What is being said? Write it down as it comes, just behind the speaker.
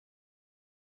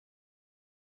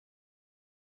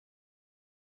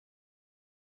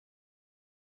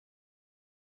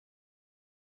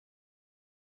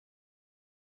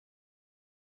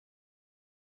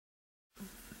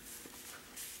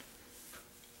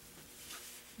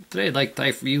Today I'd like to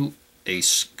tie for you a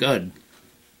Scud.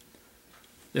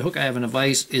 The hook I have in the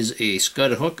vise is a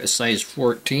Scud hook, a size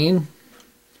 14.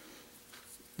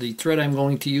 The thread I'm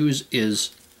going to use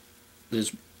is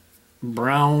this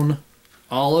brown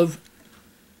olive.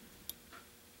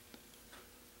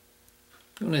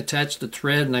 I'm going to attach the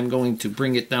thread and I'm going to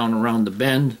bring it down around the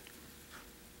bend.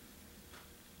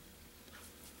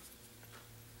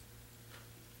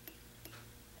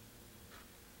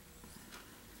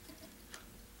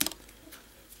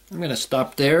 I'm going to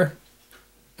stop there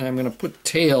and I'm going to put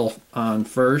tail on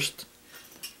first.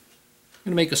 I'm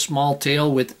going to make a small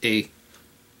tail with a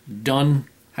dun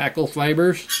hackle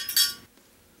fibers.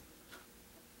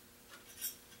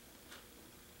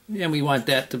 And we want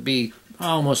that to be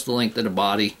almost the length of the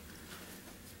body.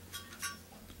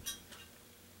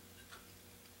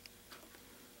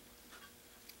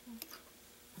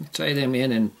 Tie them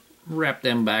in and wrap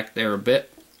them back there a bit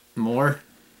more.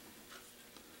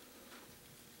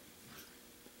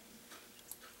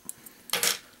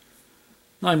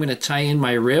 Now I'm going to tie in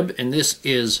my rib, and this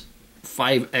is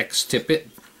 5X tippet.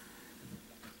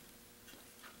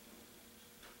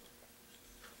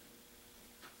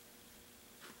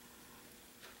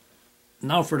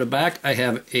 Now for the back, I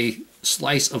have a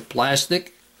slice of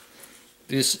plastic.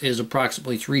 This is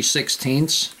approximately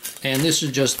 3/16, and this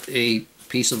is just a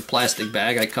piece of plastic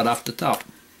bag I cut off the top.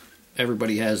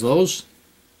 Everybody has those.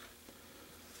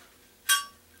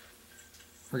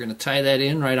 We're going to tie that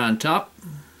in right on top.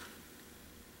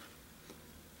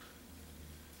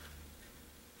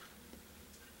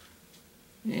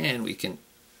 And we can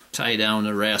tie down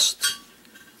the rest.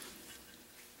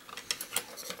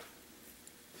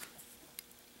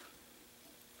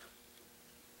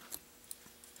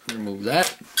 Remove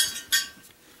that.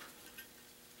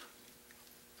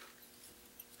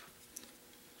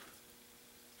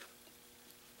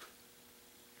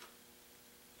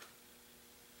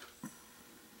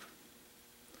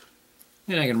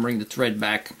 And I'm going to bring the thread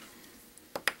back.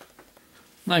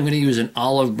 Now I'm going to use an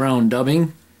olive brown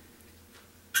dubbing.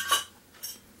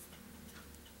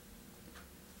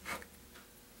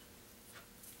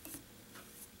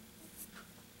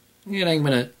 And I'm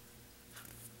going to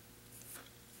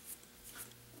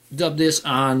dub this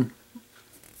on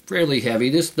fairly heavy.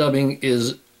 This dubbing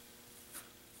is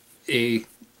a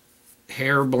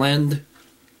hair blend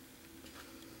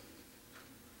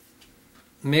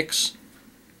mix.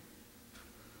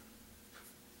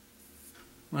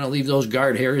 I'm going to leave those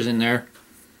guard hairs in there.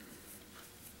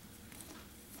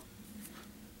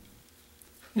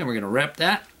 And we're going to wrap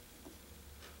that.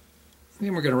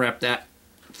 And we're going to wrap that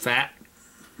fat.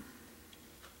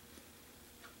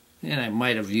 And I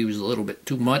might have used a little bit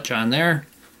too much on there.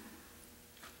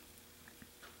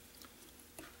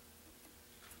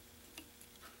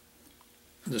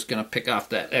 I'm just going to pick off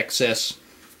that excess.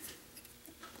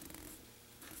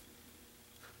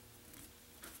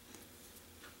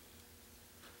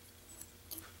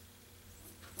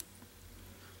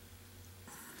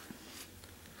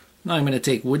 Now I'm going to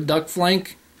take wood duck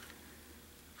flank.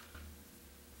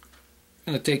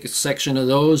 I'm going to take a section of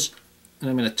those and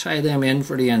I'm going to tie them in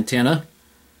for the antenna.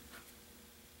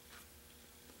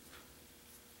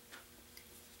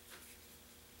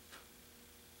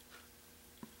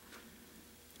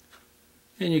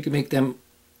 And you can make them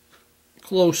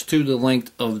close to the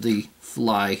length of the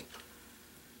fly.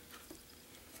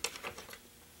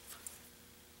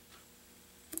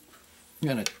 I'm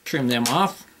going to trim them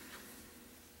off.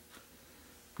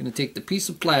 I'm going to take the piece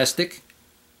of plastic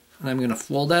and I'm going to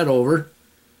fold that over.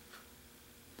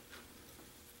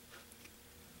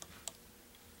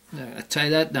 I'm going to tie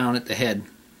that down at the head.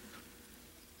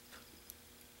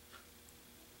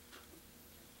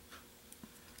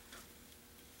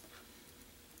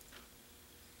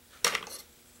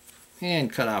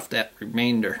 And cut off that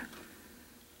remainder.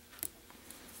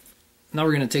 Now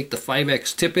we're going to take the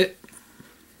 5X tippet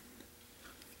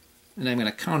and I'm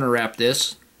going to counter wrap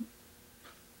this,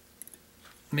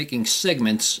 making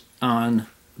segments on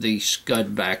the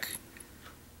Scud back.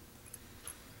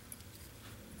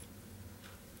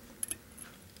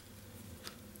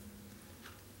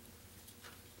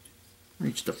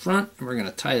 Reach the front and we're going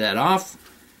to tie that off.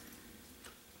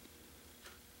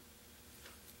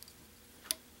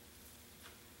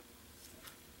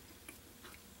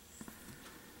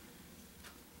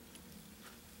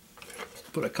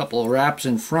 Put a couple of wraps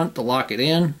in front to lock it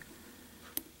in.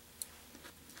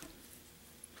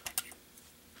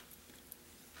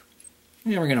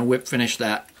 And we're going to whip finish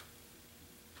that.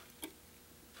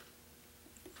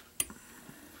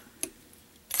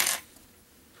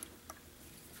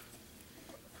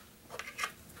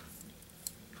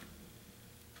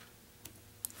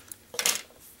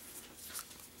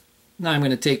 Now I'm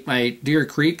going to take my Deer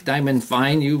Creek Diamond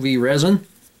Fine UV resin.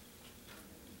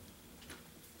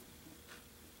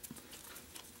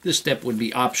 This step would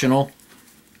be optional.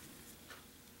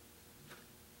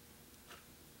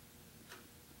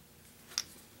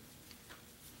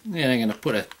 And I'm going to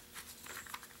put a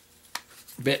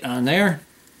bit on there.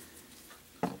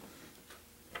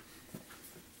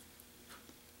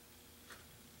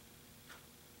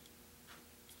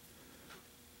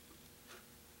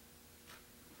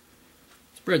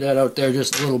 Spread that out there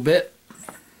just a little bit.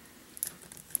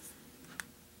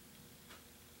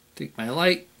 Take my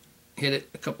light, hit it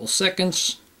a couple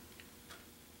seconds.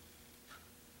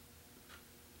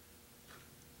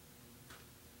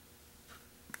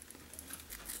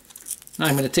 Now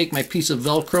I'm going to take my piece of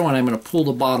Velcro and I'm going to pull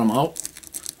the bottom out.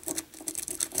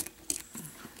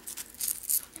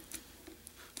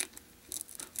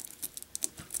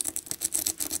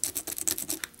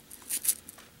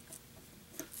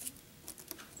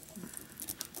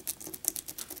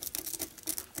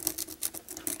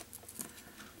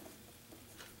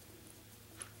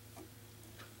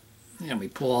 And we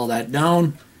pull all that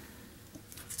down.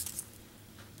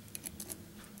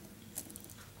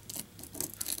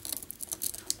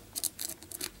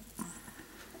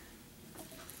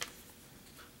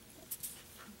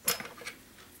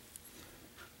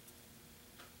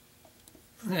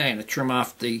 I'm going to trim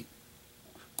off the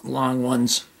long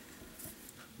ones.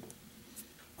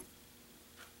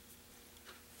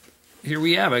 Here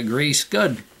we have a gray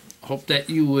scud. Hope that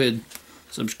you would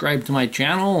subscribe to my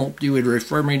channel. Hope you would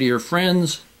refer me to your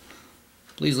friends.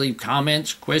 Please leave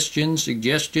comments, questions,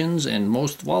 suggestions, and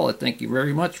most of all, I thank you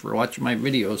very much for watching my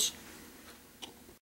videos.